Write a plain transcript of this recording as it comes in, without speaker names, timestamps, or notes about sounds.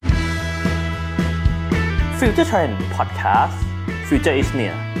Future Trend Podcast Future is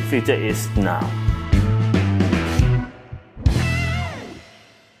near Future is now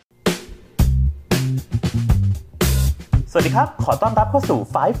สวัสดีครับขอต้อนรับเข้าสู่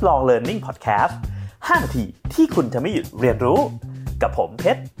Five Long Learning Podcast 5 นาทีที่คุณจะไม่หยุดเรียนรู้กับผมเพ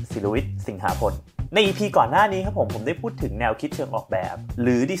ชรศิลวิทย์สิงหาพลใน EP ก่อนหน้านี้ครับผมได้พูดถึงแนวคิดเชิงออกแบบห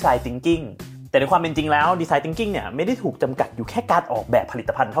รือ Design Thinking แต่ในความเป็นจริงแล้ว Design Thinking เนี่ยไม่ได้ถูกจำกัดอยู่แค่การออกแบบผลิ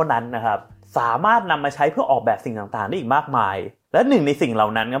ตภัณฑ์เท่านั้นนะครับสามารถนำมาใช้เพื่อออกแบบสิ่งต่างๆได้อีกมากมายและหนึ่งในสิ่งเหล่า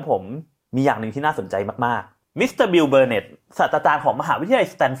นั้นครับผมมีอย่างหนึ่งที่น่าสนใจมากๆมิสเตอร์บิลเบอร์เน็ตศาสตราจารย์ของมหาวิทยาลัย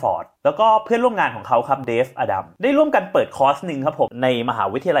สแตนฟอร์ดแล้วก็เพื่อนร่วมงานของเขาครับเดฟอดัมได้ร่วมกันเปิดคอร์สนึงครับผมในมหา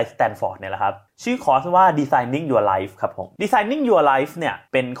วิทยาลัยสแตนฟอร์ดเนี่ยแหละครับชื่อคอร์สว่า Designing Your Life ครับผม Designing Your Life เนี่ย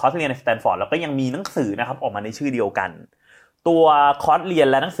เป็นคอร์สเรียนในสแตนฟอร์ดแล้วก็ยังมีหนังสือนะครับออกมาในชื่อเดียวกันตัวคอร์สเรียน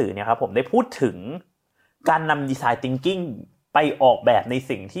และหนังสือเนี่ยครับผมได้พูดถึงการนำ Design Thinking ไปออกแบบใน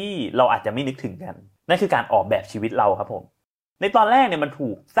สิ่งที่เราอาจจะไม่นึกถึงกันนั่นคือการออกแบบชีวิตเราครับผมในตอนแรกเนี่ยมันถู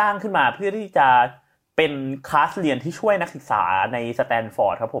กสร้างขึ้นมาเพื่อที่จะเป็นคลาสเรียนที่ช่วยนักศึกษาในสแตนฟอ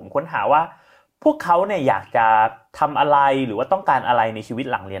ร์ดครับผมค้นหาว่าพวกเขาเนี่ยอยากจะทำอะไรหรือว่าต้องการอะไรในชีวิต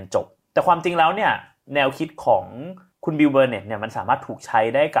หลังเรียนจบแต่ความจริงแล้วเนี่ยแนวคิดของคุณบิลเบอร์เน็ตเนี่ยมันสามารถถูกใช้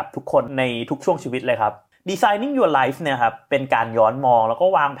ได้กับทุกคนในทุกช่วงชีวิตเลยครับ Designing Your Life เนี่ยครับเป็นการย้อนมองแล้วก็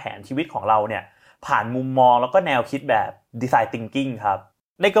วางแผนชีวิตของเราเนี่ยผ่านมุมมองแล้วก็แนวคิดแบบ Design Thinking ครับ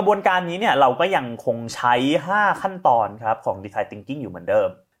ในกระบวนการนี้เนี่ยเราก็ยังคงใช้5ขั้นตอนครับของ Design Thinking อยู่เหมือนเดิม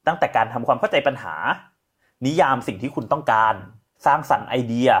ตั้งแต่การทำความเข้าใจปัญหานิยามสิ่งที่คุณต้องการสร้างสรรค์ไอ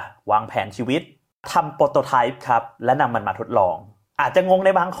เดียวางแผนชีวิตทำโปรโตไทป์ครับและนำมันมาทดลองอาจจะงงใน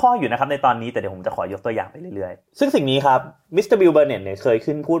บางข้ออยู่นะครับในตอนนี้แต่เดี๋ยวผมจะขอยกตัวอย่างไปเรื่อยๆซึ่งสิ่งนี้ครับมิสเตอร์บิลเบอร์เน็ตเนี่ยเคย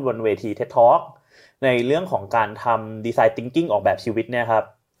ขึ้นพูดบนเวที TED Talk ในเรื่องของการทำ Design Thinking ออกแบบชีวิตเนี่ยครับ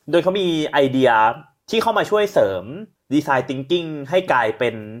โดยเขามีไอเดียที่เข้ามาช่วยเสริม Design Thinking ให้กลายเป็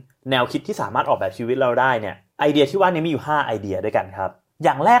นแนวคิดที่สามารถออกแบบชีวิตเราได้เนี่ยไอเดียที่ว่านี้มีอยู่5ไอเดียด้วยกันครับอ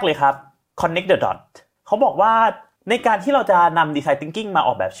ย่างแรกเลยครับ Connect the dot เขาบอกว่าในการที่เราจะนำ Design Thinking มาอ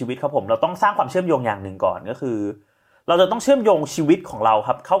อกแบบชีวิตครับผมเราต้องสร้างความเชื่อมโยงอย่างหนึ่งก่อนก็คือเราจะต้องเชื่อมโยงชีวิตของเราค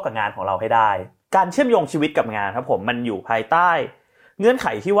รับเข้ากับงานของเราให้ได้การเชื่อมโยงชีวิตกับงานครับผมมันอยู่ภายใต้เงื่อนไข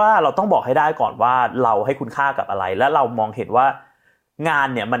ที่ว่าเราต้องบอกให้ได้ก่อนว่าเราให้คุณค่ากับอะไรและเรามองเห็นว่างาน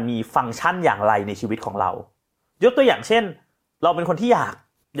เนี่ยมันมีฟังก์ชันอย่างไรในชีวิตของเรายกตัวอย่างเช่นเราเป็นคนที่อ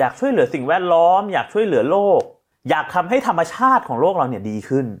ยากช่วยเหลือสิ่งแวดล้อมอยากช่วยเหลือโลกอยากทำให้ธรรมชาติของโลกเราเนี่ยดี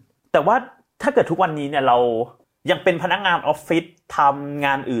ขึ้นแต่ว่าถ้าเกิดทุกวันนี้เนี่ยเรายังเป็นพนักงานออฟฟิศทำง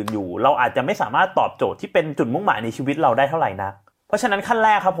านอื่นอยู่เราอาจจะไม่สามารถตอบโจทย์ที่เป็นจุดมุ่งหมายในชีวิตเราได้เท่าไหร่นักเพราะฉะนั้นขั้นแร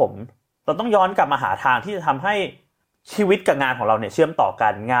กครับผมเราต้องย้อนกลับมาหาทางที่จะทำให้ชีวิตกับงานของเราเนี่ยเชื่อมต่อกั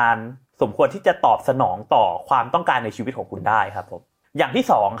นงานสมควรที่จะตอบสนองต่อความต้องการในชีวิตของคุณได้ครับผมอย่างที่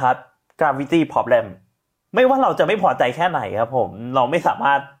2ครับ gravity problem ไม่ว่าเราจะไม่พอใจแค่ไหนครับผมเราไม่สาม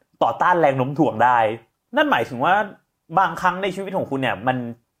ารถต่อต้านแรงโน้มถ่วงได้นั่นหมายถึงว่าบางครั้งในชีวิตของคุณเนี่ย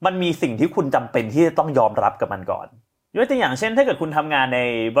มันมีสิ่งที่คุณจำเป็นที่จะต้องยอมรับกับมันก่อนยกตัวอย่างเช่นถ้าเกิดคุณทำงานใน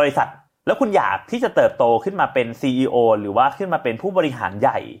บริษัทแล้วคุณอยากที่จะเติบโตขึ้นมาเป็น CEO หรือว่าขึ้นมาเป็นผู้บริหารให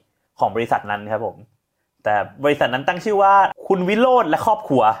ญ่ของบริษัทนั้นครับผมแต่บริษัทนั้นตั้งชื่อว่าคุณวิโรจน์และครอบค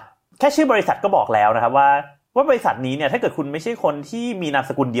รัวแค่ชื่อบริษัทก็บอกแล้วนะครับว่าบริษัทนี้เนี่ยถ้าเกิดคุณไม่ใช่คนที่มีนาม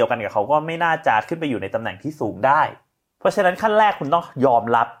สกุลเดียวกันกับเขาก็ไม่น่าจะขึ้นไปอยู่ในตำแหน่งที่สูงได้เพราะฉะนั้นขั้นแรกคุณต้องยอม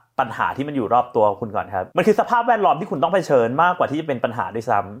รับปัญหาที่มันอยู่รอบตัวคุณก่อนครับมันคือสภาพแวดล้อมที่คุณต้องเผชิญมากกว่าที่จะเป็นปัญหาด้วย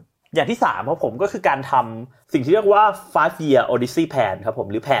ซ้ำอย่างที่3ครับผมก็คือการทำสิ่งที่เรียกว่า 5-year Odyssey Plan ครับผม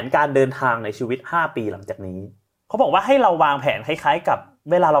หรือแผนการเดินทางในชีวิต5ปีหลังจากนี้เขาบอกว่าให้เราวางแผนคล้ายๆกับ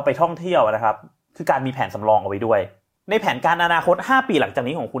เวลาเราไปท่องเที่ยวนะครับคือการมีแผนสำรองเอาไว้ด้วยในแผนการอนาคต5ปีหลังจาก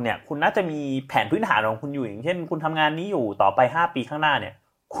นี้ของคุณเนี่ยคุณน่าจะมีแผนพื้นฐานของคุณอยู่อย่างเช่นคุณทำงานนี้อยู่ต่อไป5ปีข้างหน้าเนี่ย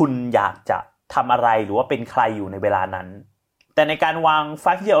คุณอยากจะทำอะไรหรือว่าเป็นใครอยู่ในเวลานั้นแต่ในการวาง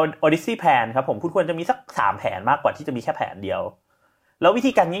 5-year Odyssey Plan ครับผมคุณควรจะมีสัก3แผนมากกว่าที่จะมีแค่แผนเดียวแล้ววิ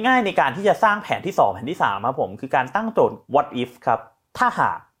ธีการง่ายๆในการที่จะสร้างแผนที่2แผนที่3ครับผมคือการตั้งโจทย์ what if ครับถ้า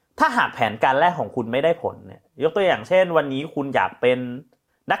หากแผนการแรกของคุณไม่ได้ผลเนี่ยยกตัวอย่างเช่นวันนี้คุณอยากเป็น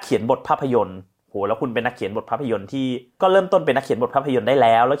นักเขียนบทภาพยนตร์แล้วคุณเป็นนักเขียนบทภาพยนตร์ที่ก็เริ่มต้นเป็นนักเขียนบทภาพยนตร์ได้แ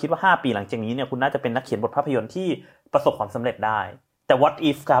ล้วคิดว่า5ปีหลังจากนี้เนี่ยคุณน่าจะเป็นนักเขียนบทภาพยนตร์ที่ประสบความสำเร็จได้แต่ what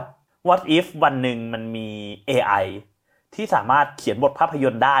if ครับ what if วันหนึ่งมันมี AI ที่สามารถเขียนบทภาพย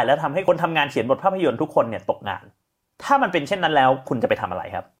นตร์ได้แล้วทำให้คนทำงานเขียนบทภาพยนตร์ทุกคนเนี่ยตกงานถ้ามันเป็นเช่นนั้นแล้วคุณจะไปทำอะไร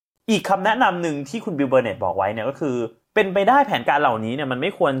ครับอีกคำแนะนำหนึ่งที่คุณบิลเบอร์เน็ตบอกไว้เนี่ยก็คือเป็นไปได้แผนการเหล่านี้เนี่ยมันไ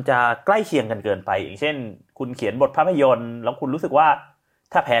ม่ควรจะใกล้เคียงกันเกินไปอย่างเช่นคุณเขียนบทภาพยนตร์แล้วคุณรู้สึกว่า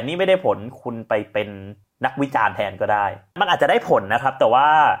ถ้าแผนนี้ไม่ได้ผลคุณไปเป็นนักวิจารณ์แทนก็ได้มันอาจจะได้ผลนะครับแต่ว่า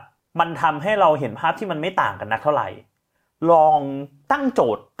มันทำให้เราเห็นภาพที่มันไม่ต่างกันนักเท่าไหร่ลองตั้งโจ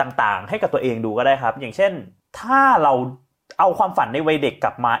ทย์ต่างๆให้กับตัวเองดูก็ได้ครับอย่างเช่นถ้าเราเอาความฝันในวัยเด็กก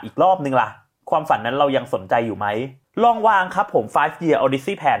ลับมาอีกรอบนึงล่ะ ความฝันนั้นเรายังสนใจอยู่ไหมลองวางครับผม 5-year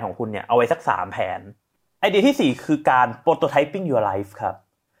Odyssey Plan ของคุณเนี่ยเอาไว้สัก3แผนไอเดียที่4คือการ prototyping your life ครับ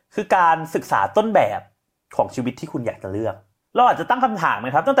คือการศึกษาต้นแบบของชีวิตที่คุณอยากจะเลือกเราอาจจะตั้งคำถามน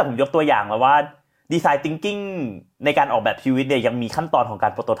ะครับตั้งแต่ผมยกตัวอย่างมาว่า Design Thinking ในการออกแบบชีวิตเนี่ยยังมีขั้นตอนของกา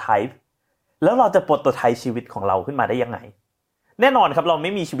ร prototype แล้วเราจะ prototype ชีวิตของเราขึ้นมาได้ยังไงแน่นอนครับเราไ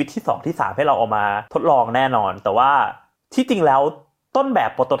ม่มีชีวิตที่2ที่3ให้เราเอามาทดลองแน่นอนแต่ว่าที่จริงแล้วต้นแบบ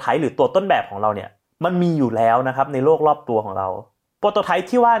โปรโตไทป์หรือตัวต้นแบบของเราเนี่ยมันมีอยู่แล้วนะครับในโลกรอบตัวของเราโปรโตไทป์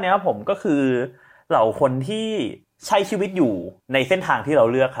ที่ว่าเนี่ยครับผมก็คือเหล่าคนที่ใช้ชีวิตอยู่ในเส้นทางที่เรา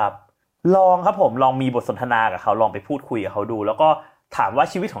เลือกครับลองครับผมลองมีบทสนทนากับเขาลองไปพูดคุยกับเขาดูแล้วก็ถามว่า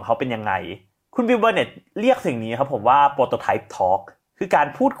ชีวิตของเขาเป็นยังไงคุณบิลเบอร์เน็ตเรียกสิ่งนี้ครับผมว่าโปรโตไทป์ทอล์กคือการ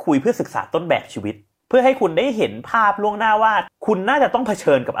พูดคุยเพื่อศึกษาต้นแบบชีวิตเพื่อให้คุณได้เห็นภาพล่วงหน้าว่าคุณน่าจะต้องเผ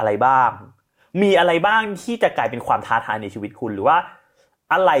ชิญกับอะไรบ้างมีอะไรบ้างที่จะกลายเป็นความท้าทายในชีวิตคุณหรือว่า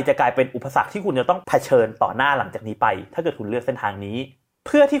อะไรจะกลายเป็นอุปสรรคที่คุณจะต้องเผชิญต่อหน้าหลังจากนี้ไปถ้าเกิดคุณเลือกเส้นทางนี้เ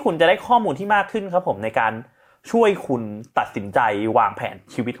พื่อที่คุณจะได้ข้อมูลที่มากขึ้นครับผมในการช่วยคุณตัดสินใจวางแผน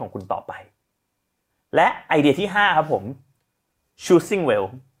ชีวิตของคุณต่อไปและไอเดียที่5ครับผม choosing well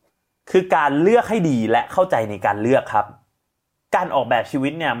คือการเลือกให้ดีและเข้าใจในการเลือกครับการออกแบบชีวิ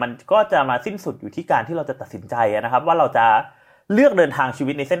ตเนี่ยมันก็จะมาสิ้นสุดอยู่ที่การที่เราจะตัดสินใจนะครับว่าเราจะเลือกเดินทางชี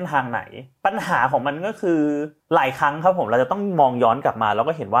วิตในเส้นทางไหนปัญหาของมันก็คือหลายครั้งครับผมเราจะต้องมองย้อนกลับมาแล้ว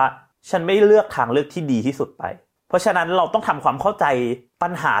ก็เห็นว่าฉันไม่เลือกทางเลือกที่ดีที่สุดไปเพราะฉะนั้นเราต้องทำความเข้าใจปั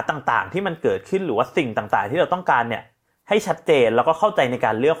ญหาต่างๆที่มันเกิดขึ้นหรือว่าสิ่งต่างๆที่เราต้องการเนี่ยให้ชัดเจนแล้วก็เข้าใจในก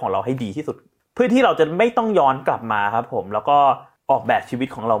ารเลือกของเราให้ดีที่สุดเพื่อที่เราจะไม่ต้องย้อนกลับมาครับผมแล้วก็ออกแบบชีวิต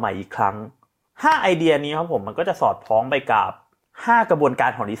ของเราใหม่อีกครั้ง5ไอเดียนี้ครับผมมันก็จะสอดคล้องไปกับ5กระบวนกา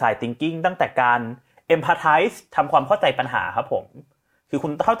รของ Design Thinking ตั้งแต่การ Empathize ทำความเข้าใจปัญหาครับผมคือคุ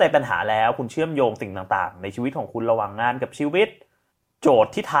ณเข้าใจปัญหาแล้วคุณเชื่อมโยงสิ่งต่างๆในชีวิตของคุณระหว่างงานกับชีวิตโจท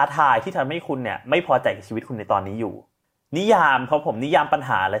ย์ที่ท้าทายที่ทำให้คุณเนี่ยไม่พอใจกับชีวิตคุณในตอนนี้อยู่นิยามครับผมนิยามปัญห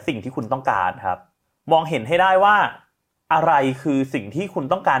าและสิ่งที่คุณต้องการครับมองเห็นให้ได้ว่าอะไรคือสิ่งที่คุณ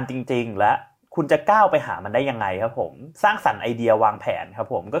ต้องการจริงๆและคุณจะก้าวไปหามันได้ยังไงครับผมสร้างสรรค์ไอเดียวางแผนครับ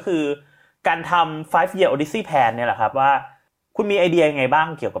ผมก็คือการทำ 5-year Odyssey Plan เนี่ยแหละครับว่าคุณมีไอเดียยังไงบ้าง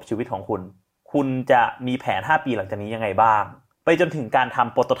เกี่ยวกับชีวิตของคุณคุณจะมีแผน5ปีหลังจากนี้ยังไงบ้างไปจนถึงการท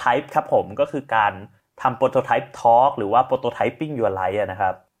ำโปรโตไทป์ครับผมก็คือการทำโปรโตไทป์ทอล์กหรือว่าโปรโตไทปิ้ง your life นะค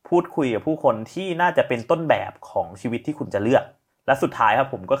รับพูดคุยกับผู้คนที่น่าจะเป็นต้นแบบของชีวิตที่คุณจะเลือกและสุดท้ายครับ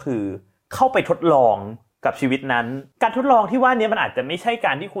ผมก็คือเข้าไปทดลองกับชีวิตนั้นการทดลองที่ว่านี้มันอาจจะไม่ใช่ก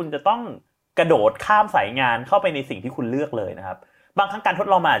ารที่คุณจะต้องกระโดดข้ามสายงานเข้าไปในสิ่งที่คุณเลือกเลยนะครับบางครั้งการทด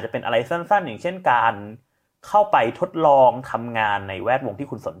ลองมันอาจจะเป็นอะไรสั้นๆอย่างเช่นการเข้าไปทดลองทำงานในแวดวงที่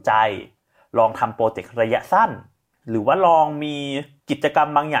คุณสนใจลองทำโปรเจกต์ระยะสั้นหรือว่าลองมีกิจกรรม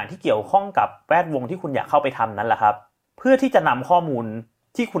บางอย่างที่เกี่ยวข้องกับแวดวงที่คุณอยากเข้าไปทำนั่นแหละครับเพื่อที่จะนำข้อมูล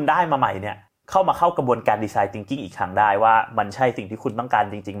ที่คุณได้มาใหม่เนี่ยเข้ามาเข้ากระบวนการ Design Thinking อีกครั้งได้ว่ามันใช่สิ่งที่คุณต้องการ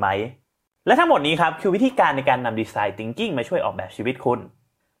จริงๆไหมและทั้งหมดนี้ครับคือวิธีการในการนำ Design Thinking มาช่วยออกแบบชีวิตคุณ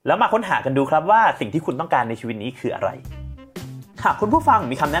แล้วมาค้นหากันดูครับว่าสิ่งที่คุณต้องการในชีวิตนี้คืออะไรหากคุณผู้ฟัง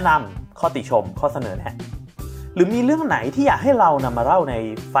มีคำแนะนำข้อติชมข้อเสนอแนะหรือมีเรื่องไหนที่อยากให้เรานำมาเล่าใน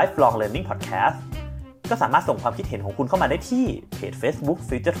Five Long Learning Podcast ก็สามารถส่งความคิดเห็นของคุณเข้ามาได้ที่เพจ Facebook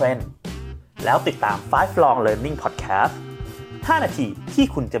Future Trend แล้วติดตาม Five Long Learning Podcast 5 นาทีที่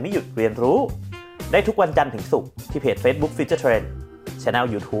คุณจะไม่หยุดเรียนรู้ได้ทุกวันจันทร์ถึงศุกร์ที่เพจ Facebook Future Trend Channel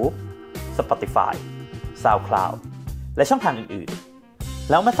YouTube Spotify SoundCloud และช่องทางอื่นๆ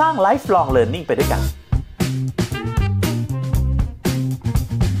แล้วมาสร้าง Lifelong Learning ไปด้วยกัน